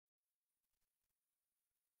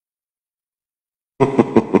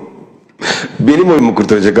Benim oyumu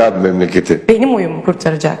kurtaracak abi memleketi. Benim oyumu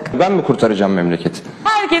kurtaracak. Ben mi kurtaracağım memleketi?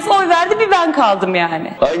 Herkes oy verdi, bir ben kaldım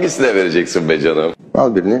yani. Hangisine vereceksin be canım?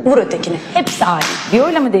 Al birini. Vur ötekini. Hepsi aynı. Bir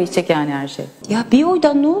oyla mı değişecek yani her şey? Ya bir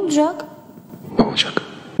oydan ne olacak? Ne olacak?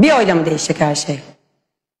 Bir oyla mı değişecek her şey?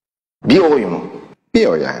 Bir oy mu? Bir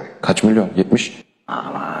oy yani. Kaç milyon? 70.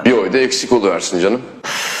 Bir oy da eksik oluversin canım.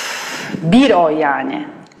 Bir oy yani.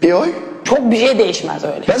 Bir oy? Çok bir şey değişmez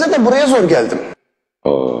öyle. Ben zaten buraya zor geldim.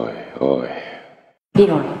 Oy oy. Bir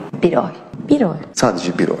oy. Bir oy. Bir oy.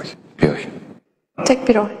 Sadece bir oy. Bir oy. Tek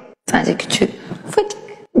bir oy. Sadece küçük. Fıtık.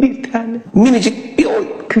 Bir tane. Minicik bir oy.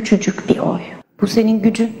 Küçücük bir oy. Bu senin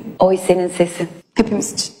gücün. Oy senin sesin.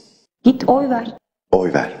 Hepimiz için. Git oy ver.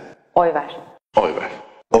 Oy ver. Oy ver. Oy ver.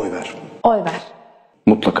 Oy ver. Oy ver.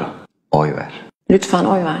 Mutlaka. Oy ver. Lütfen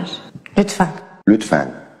oy ver. Lütfen.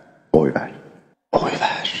 Lütfen oy ver. Oy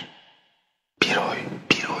ver. Bir oy,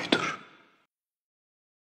 bir oydur.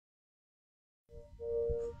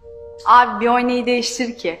 Abi bir oy neyi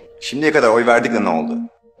değiştirir ki? Şimdiye kadar oy verdik de ne oldu?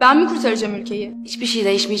 Ben mi kurtaracağım ülkeyi? Hiçbir şey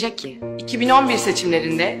değişmeyecek ki. 2011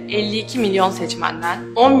 seçimlerinde 52 milyon seçmenden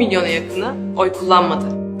 10 milyona yakını oy kullanmadı.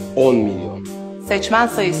 10 milyon. Seçmen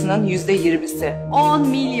sayısının %20'si. 10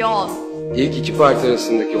 milyon. İlk iki parti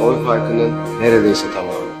arasındaki oy farkının neredeyse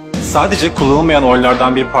tamamı. Sadece kullanılmayan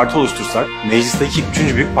oylardan bir parti oluştursak meclisteki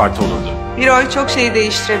üçüncü büyük parti olurdu. Bir oy çok şeyi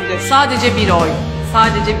değiştirebilir. Sadece bir oy.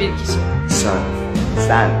 Sadece bir kişi.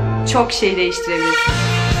 Sen. Çok şey değiştirebilir.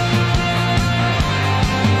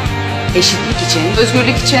 Eşitlik için,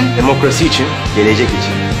 Özgürlük için, Demokrasi için, Gelecek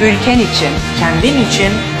için. ülken için, Kendin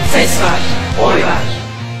için ses ver, oy ver.